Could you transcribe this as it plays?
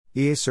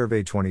EA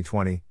Survey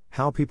 2020,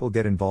 How People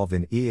Get Involved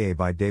in EA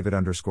by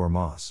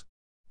David_Moss.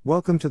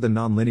 Welcome to the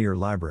Nonlinear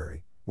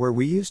Library, where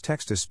we use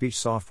text-to-speech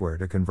software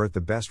to convert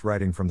the best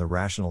writing from the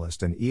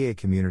rationalist and EA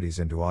communities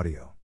into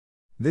audio.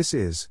 This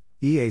is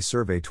EA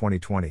Survey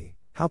 2020,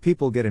 How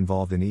People Get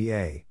Involved in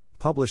EA,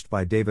 published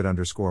by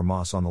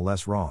David_Moss on the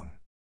Less Wrong.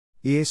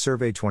 EA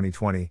Survey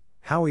 2020,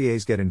 How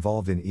EAs Get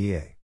Involved in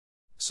EA.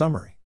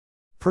 Summary.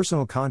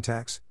 Personal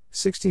contacts,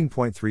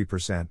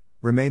 16.3%,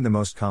 remain the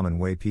most common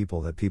way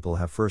people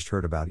have first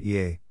heard about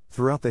EA,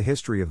 throughout the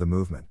history of the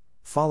movement,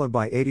 followed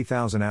by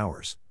 80,000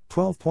 hours,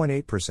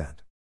 12.8%.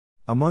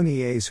 Among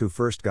EAs who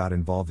first got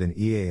involved in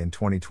EA in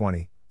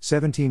 2020,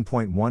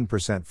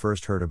 17.1%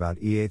 first heard about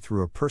EA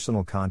through a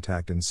personal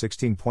contact and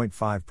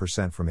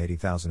 16.5% from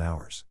 80,000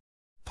 hours.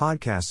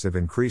 Podcasts have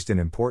increased in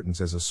importance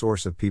as a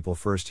source of people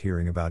first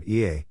hearing about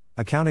EA,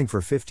 accounting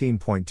for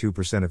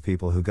 15.2% of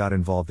people who got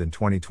involved in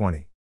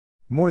 2020.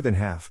 More than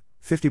half,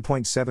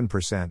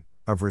 50.7%,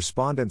 of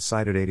respondents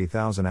cited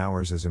 80,000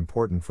 hours as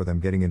important for them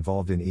getting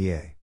involved in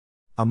EA.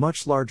 A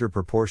much larger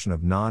proportion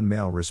of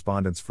non-male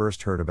respondents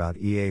first heard about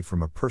EA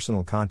from a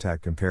personal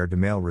contact compared to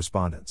male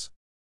respondents.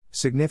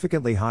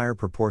 Significantly higher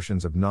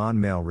proportions of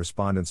non-male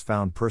respondents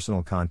found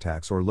personal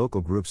contacts or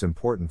local groups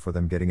important for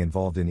them getting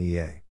involved in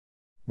EA.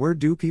 Where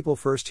do people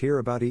first hear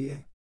about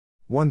EA?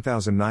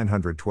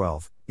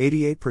 1,912,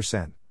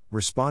 88%,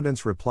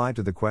 respondents replied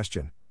to the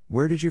question,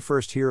 "Where did you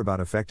first hear about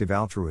effective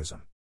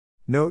altruism?"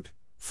 Note: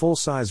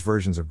 full-size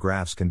versions of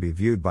graphs can be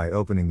viewed by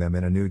opening them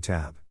in a new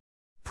tab.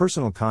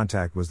 Personal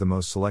contact was the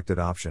most selected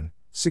option,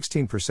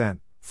 16%,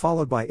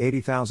 followed by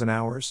 80,000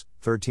 hours,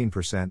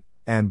 13%,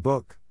 and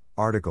book,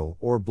 article,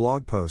 or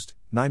blog post,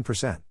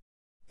 9%.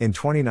 In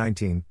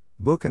 2019,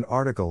 book and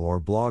article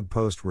or blog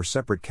post were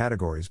separate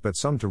categories but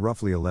summed to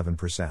roughly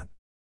 11%.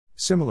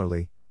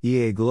 Similarly,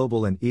 EA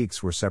Global and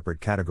EECS were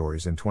separate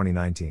categories in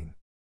 2019.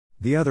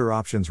 The other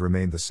options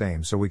remained the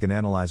same so we can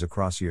analyze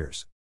across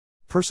years.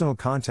 Personal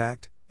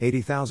contact,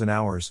 80,000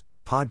 hours,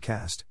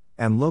 podcast,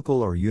 and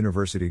local or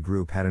university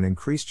group had an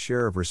increased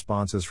share of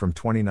responses from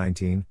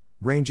 2019,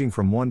 ranging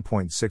from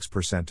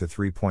 1.6% to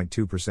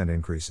 3.2%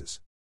 increases.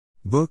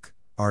 Book,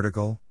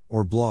 article,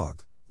 or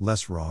blog,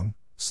 Less Wrong,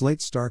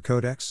 Slate Star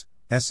Codex,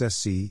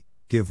 SSC,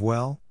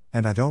 GiveWell,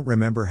 and I Don't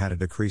Remember had a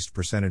decreased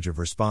percentage of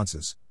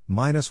responses,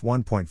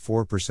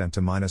 -1.4%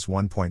 to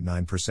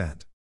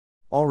 -1.9%.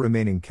 All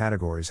remaining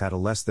categories had a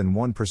less than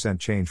 1%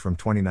 change from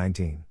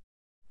 2019.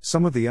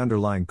 Some of the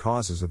underlying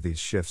causes of these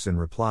shifts in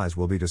replies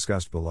will be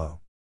discussed below.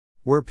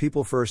 Where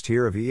people first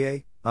hear of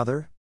EA,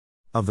 other?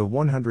 Of the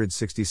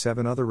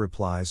 167 other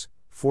replies,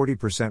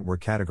 40% were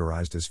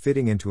categorized as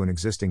fitting into an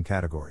existing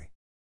category.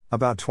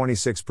 About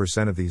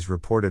 26% of these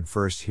reported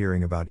first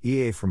hearing about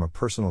EA from a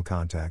personal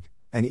contact,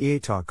 an EA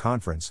Talk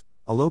conference,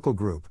 a local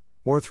group,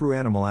 or through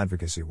animal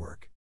advocacy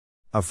work.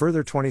 A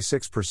further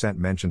 26%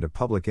 mentioned a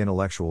public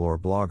intellectual or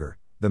blogger,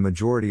 the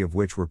majority of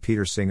which were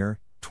Peter Singer,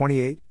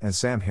 28, and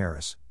Sam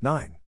Harris,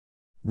 9.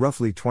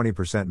 Roughly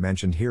 20%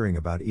 mentioned hearing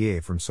about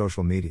EA from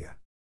social media.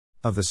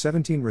 Of the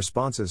 17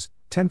 responses,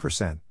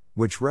 10%,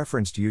 which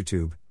referenced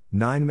YouTube,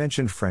 9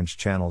 mentioned French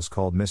channels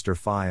called Mr.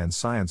 Phi and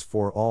Science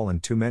for All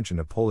and 2 mentioned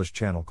a Polish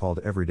channel called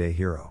Everyday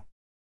Hero.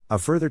 A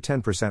further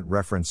 10%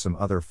 referenced some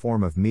other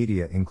form of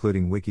media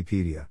including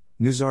Wikipedia,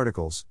 news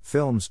articles,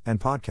 films, and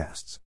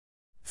podcasts.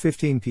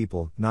 15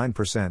 people,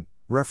 9%,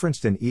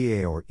 referenced an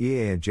EA or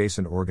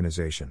EA-adjacent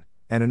organization,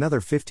 and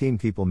another 15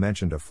 people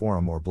mentioned a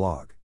forum or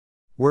blog.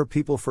 Where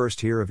people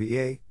first hear of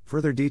EA,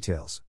 further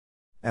details.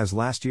 As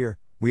last year,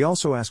 we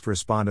also asked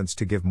respondents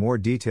to give more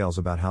details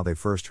about how they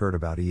first heard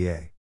about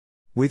EA.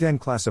 We then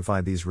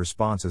classified these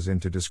responses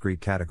into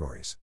discrete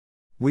categories.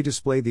 We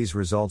display these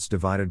results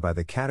divided by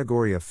the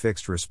category of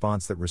fixed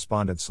response that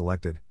respondents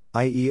selected,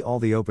 i.e. all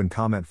the open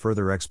comment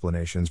further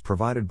explanations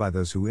provided by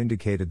those who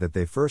indicated that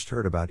they first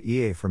heard about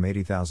EA from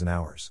 80,000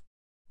 hours.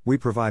 We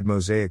provide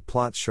mosaic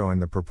plots showing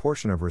the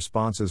proportion of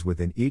responses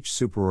within each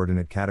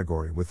superordinate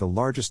category with the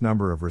largest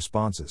number of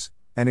responses,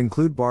 and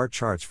include bar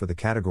charts for the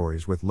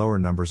categories with lower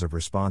numbers of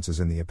responses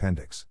in the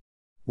appendix.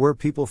 Where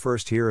people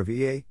first hear of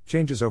EA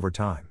changes over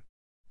time.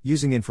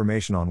 Using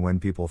information on when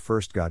people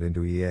first got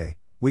into EA,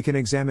 we can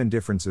examine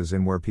differences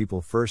in where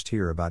people first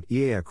hear about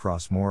EA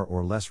across more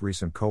or less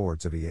recent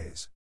cohorts of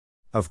EAs.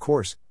 Of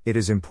course, it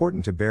is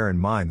important to bear in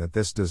mind that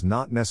this does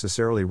not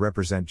necessarily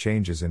represent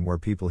changes in where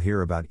people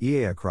hear about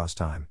EA across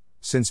time,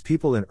 since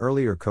people in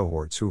earlier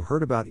cohorts who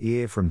heard about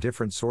EA from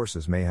different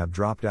sources may have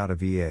dropped out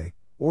of EA,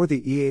 or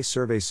the EA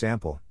survey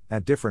sample,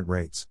 at different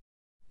rates.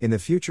 In the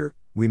future,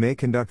 we may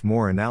conduct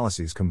more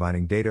analyses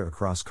combining data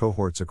across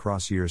cohorts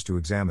across years to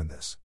examine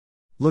this.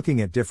 Looking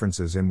at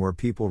differences in where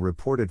people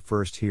reported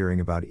first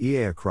hearing about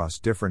EA across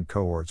different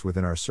cohorts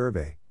within our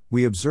survey,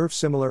 we observe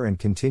similar and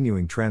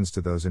continuing trends to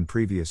those in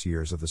previous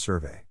years of the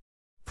survey.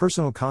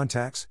 Personal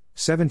contacts,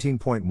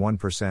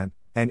 17.1%,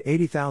 and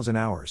 80,000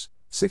 hours,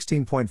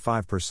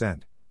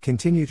 16.5%,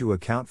 continue to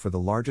account for the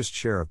largest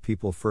share of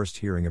people first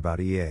hearing about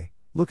EA,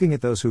 looking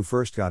at those who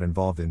first got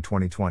involved in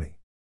 2020.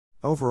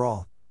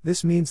 Overall,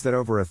 This means that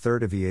over a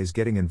third of EAs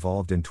getting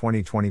involved in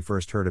 2020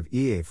 first heard of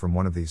EA from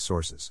one of these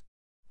sources.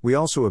 We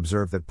also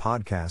observe that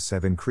podcasts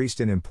have increased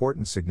in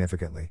importance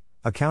significantly,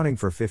 accounting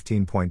for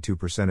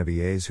 15.2% of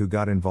EAs who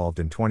got involved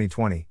in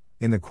 2020.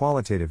 In the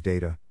qualitative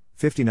data,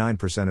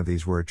 59% of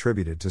these were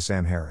attributed to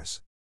Sam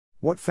Harris.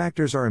 What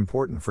factors are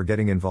important for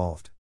getting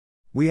involved?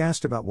 We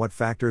asked about what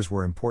factors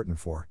were important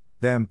for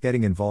them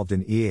getting involved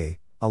in EA,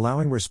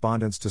 allowing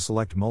respondents to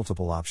select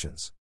multiple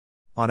options.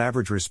 On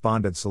average,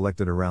 respondents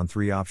selected around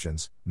 3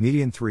 options,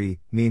 median 3,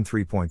 mean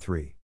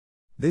 3.3.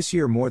 This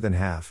year, more than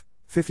half,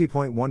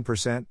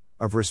 50.1%,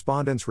 of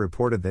respondents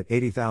reported that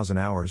 80,000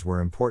 hours were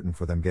important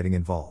for them getting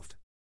involved.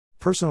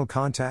 Personal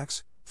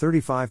contacts,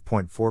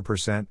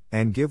 35.4%,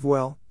 and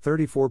GiveWell,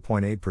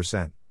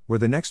 34.8%, were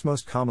the next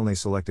most commonly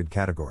selected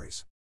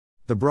categories.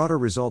 The broader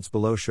results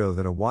below show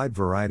that a wide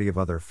variety of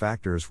other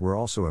factors were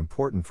also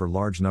important for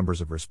large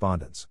numbers of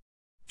respondents.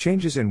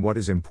 Changes in what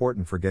is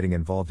important for getting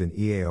involved in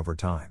EA over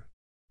time.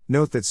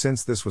 Note that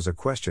since this was a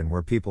question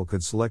where people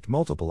could select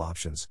multiple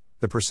options,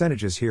 the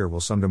percentages here will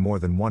sum to more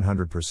than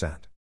 100%.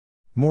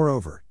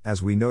 Moreover,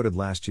 as we noted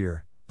last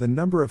year, the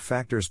number of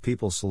factors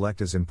people select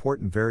as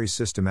important varies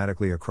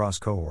systematically across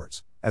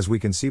cohorts. As we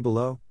can see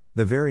below,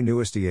 the very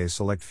newest EAs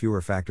select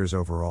fewer factors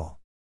overall.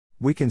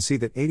 We can see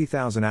that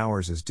 80,000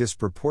 hours is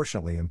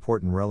disproportionately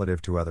important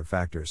relative to other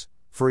factors,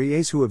 for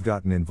EAs who have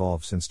gotten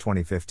involved since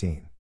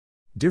 2015.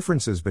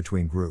 Differences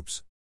between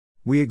groups.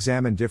 We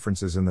examined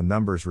differences in the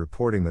numbers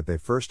reporting that they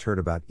first heard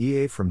about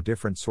EA from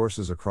different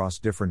sources across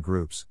different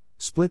groups,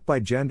 split by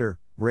gender,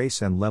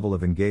 race, and level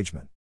of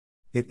engagement.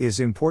 It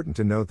is important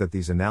to note that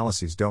these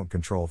analyses don't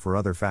control for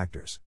other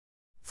factors.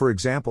 For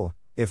example,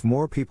 if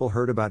more people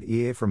heard about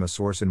EA from a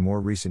source in more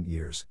recent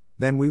years,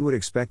 then we would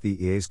expect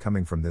the EAs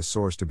coming from this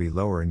source to be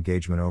lower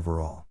engagement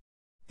overall.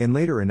 In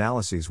later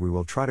analyses, we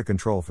will try to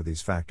control for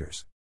these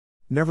factors.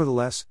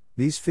 Nevertheless,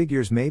 these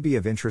figures may be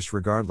of interest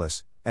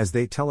regardless, as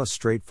they tell us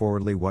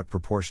straightforwardly what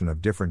proportion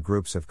of different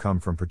groups have come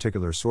from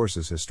particular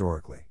sources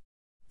historically.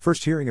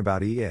 First hearing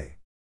about EA.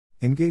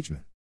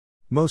 Engagement.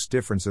 Most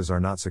differences are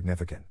not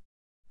significant.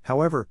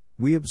 However,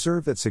 we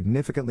observe that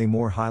significantly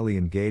more highly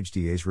engaged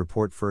EAs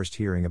report first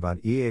hearing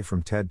about EA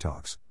from TED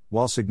Talks,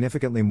 while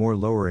significantly more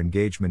lower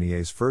engagement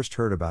EAs first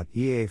heard about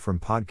EA from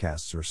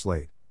podcasts or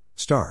Slate,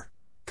 Star,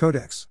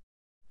 Codex.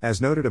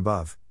 As noted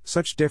above,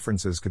 such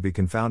differences could be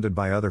confounded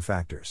by other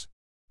factors.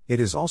 It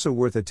is also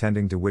worth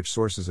attending to which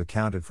sources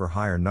accounted for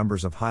higher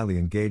numbers of highly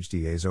engaged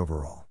EAs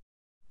overall.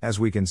 As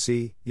we can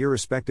see,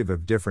 irrespective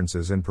of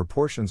differences in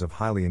proportions of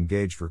highly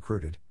engaged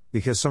recruited,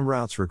 because some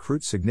routes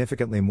recruit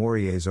significantly more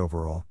EAs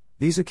overall,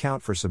 these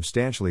account for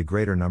substantially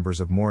greater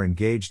numbers of more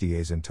engaged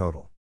EAs in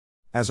total.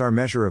 As our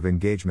measure of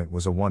engagement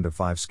was a 1 to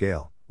 5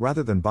 scale,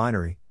 rather than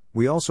binary,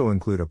 we also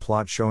include a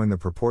plot showing the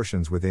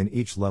proportions within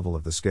each level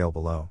of the scale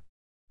below.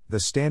 The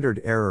standard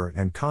error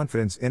and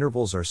confidence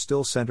intervals are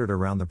still centered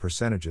around the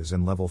percentages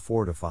in level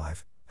 4 to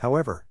 5,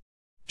 however.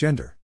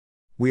 Gender.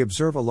 We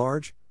observe a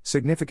large,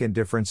 significant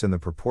difference in the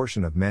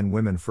proportion of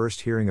men-women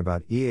first hearing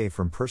about EA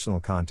from personal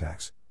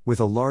contacts, with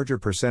a larger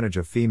percentage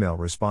of female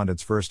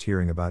respondents first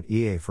hearing about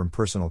EA from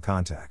personal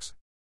contacts.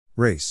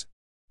 Race.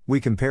 We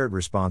compared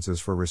responses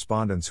for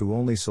respondents who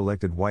only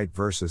selected white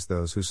versus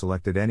those who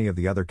selected any of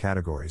the other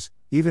categories,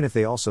 even if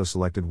they also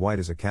selected white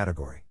as a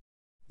category.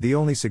 The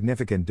only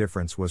significant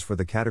difference was for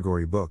the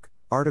category book,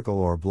 article,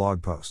 or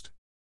blog post.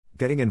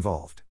 Getting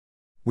involved.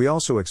 We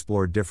also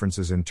explored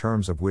differences in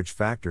terms of which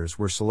factors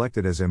were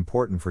selected as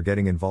important for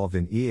getting involved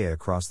in EA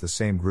across the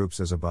same groups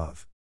as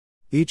above.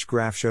 Each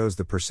graph shows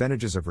the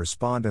percentages of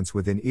respondents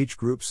within each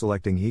group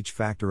selecting each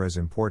factor as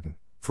important,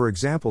 for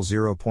example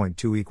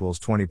 0.2 equals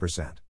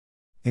 20%.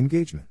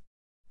 Engagement.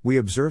 We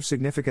observe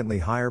significantly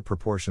higher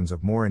proportions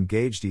of more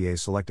engaged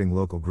EAs selecting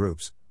local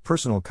groups,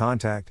 personal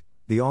contact,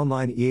 the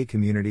online EA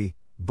community,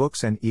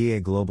 books, and EA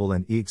Global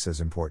and EECS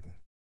as important.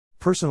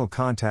 Personal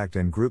contact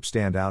and group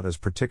stand out as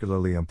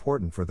particularly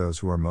important for those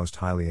who are most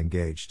highly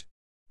engaged.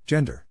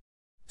 Gender.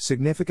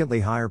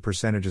 Significantly higher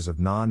percentages of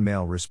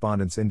non-male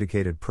respondents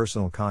indicated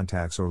personal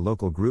contacts or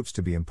local groups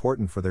to be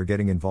important for their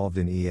getting involved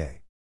in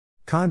EA.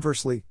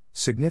 Conversely,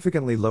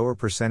 significantly lower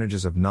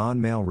percentages of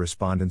non-male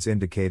respondents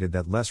indicated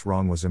that less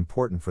wrong was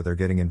important for their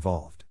getting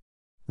involved.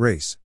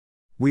 Race.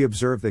 We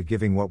observed that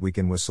Giving What We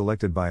Can was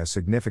selected by a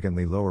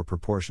significantly lower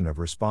proportion of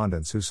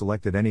respondents who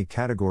selected any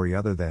category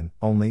other than,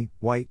 only,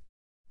 white.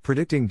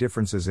 Predicting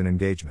differences in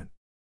engagement.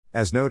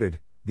 As noted,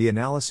 the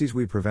analyses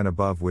we present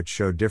above, which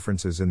show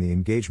differences in the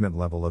engagement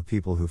level of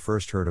people who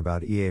first heard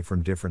about EA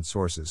from different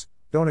sources,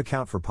 don't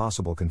account for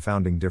possible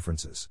confounding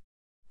differences.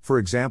 For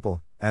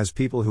example, as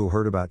people who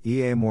heard about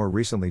EA more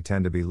recently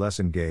tend to be less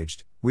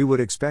engaged, we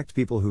would expect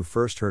people who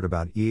first heard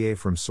about EA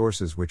from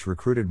sources which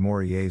recruited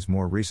more EAs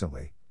more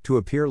recently, to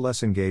appear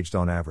less engaged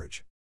on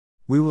average.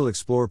 We will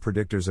explore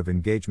predictors of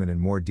engagement in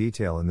more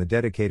detail in the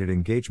dedicated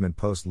engagement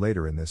post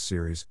later in this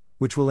series,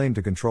 which will aim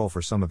to control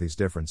for some of these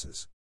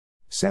differences.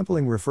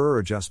 Sampling referrer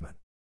adjustment.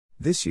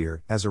 This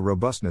year, as a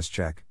robustness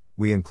check,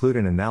 we include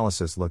an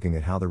analysis looking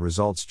at how the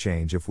results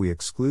change if we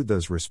exclude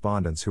those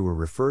respondents who were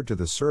referred to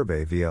the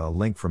survey via a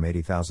link from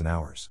 80,000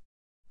 hours.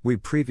 We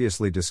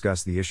previously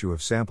discussed the issue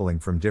of sampling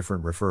from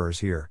different referrers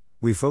here.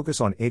 We focus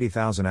on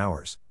 80,000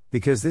 hours,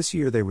 because this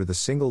year they were the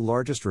single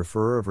largest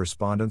referrer of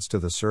respondents to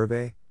the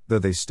survey, though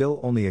they still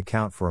only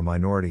account for a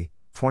minority,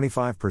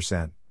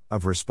 25%,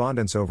 of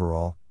respondents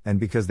overall,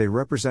 and because they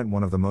represent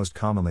one of the most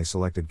commonly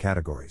selected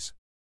categories.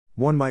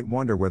 One might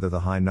wonder whether the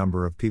high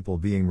number of people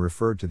being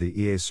referred to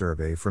the EA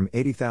survey from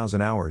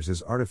 80,000 hours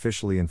is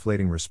artificially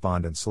inflating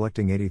respondents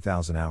selecting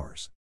 80,000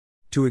 hours.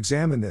 To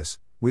examine this,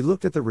 we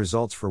looked at the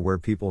results for where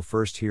people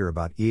first hear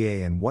about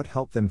EA and what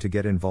helped them to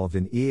get involved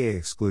in EA,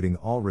 excluding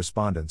all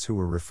respondents who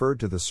were referred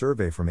to the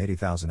survey from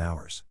 80,000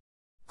 hours.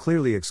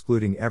 Clearly,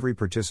 excluding every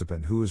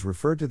participant who was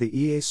referred to the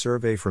EA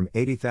survey from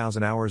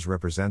 80,000 hours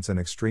represents an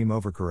extreme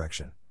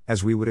overcorrection,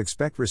 as we would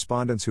expect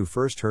respondents who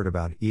first heard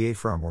about EA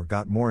from or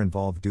got more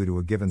involved due to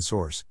a given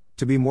source,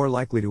 to be more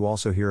likely to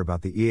also hear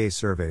about the EA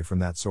survey from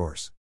that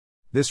source.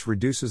 This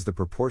reduces the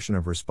proportion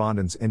of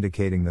respondents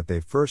indicating that they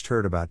first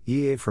heard about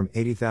EA from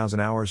 80,000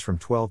 hours from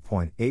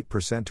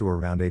 12.8% to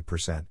around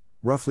 8%,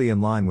 roughly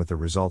in line with the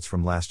results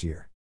from last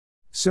year.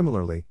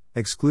 Similarly,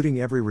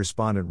 excluding every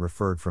respondent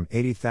referred from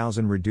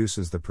 80,000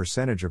 reduces the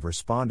percentage of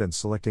respondents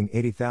selecting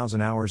 80,000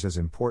 hours as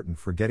important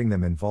for getting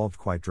them involved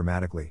quite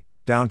dramatically,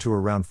 down to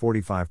around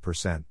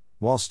 45%,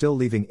 while still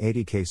leaving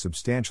 80K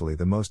substantially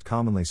the most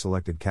commonly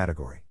selected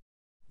category.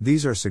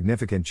 These are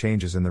significant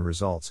changes in the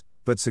results,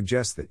 but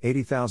suggest that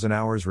 80,000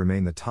 hours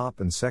remain the top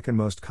and second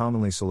most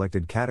commonly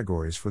selected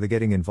categories for the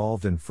getting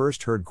involved and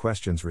first heard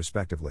questions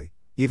respectively,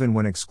 even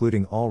when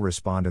excluding all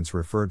respondents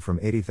referred from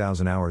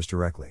 80,000 hours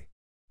directly.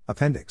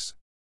 Appendix.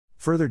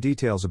 Further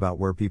details about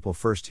where people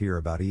first hear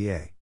about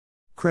EA.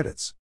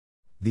 Credits.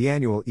 The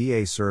annual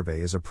EA survey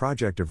is a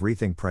project of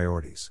Rethink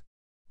Priorities.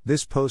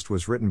 This post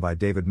was written by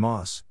David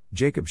Moss,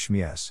 Jacob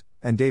Schmies,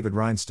 and David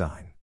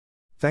Reinstein.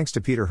 Thanks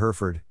to Peter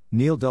Herford,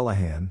 Neil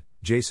Dullahan,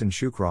 Jason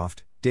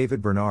Shucroft,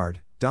 David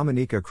Bernard,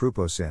 Dominika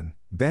Kruposin,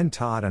 Ben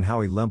Todd and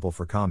Howie Lempel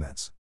for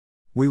comments.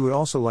 We would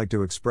also like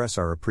to express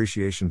our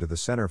appreciation to the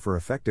Center for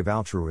Effective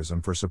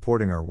Altruism for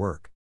supporting our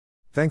work.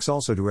 Thanks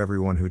also to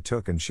everyone who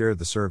took and shared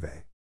the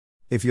survey.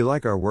 If you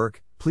like our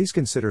work, please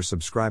consider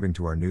subscribing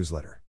to our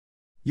newsletter.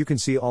 You can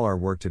see all our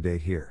work to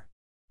date here.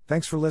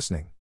 Thanks for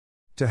listening.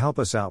 To help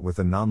us out with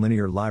the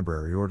Nonlinear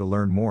Library or to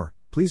learn more,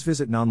 please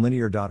visit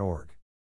nonlinear.org.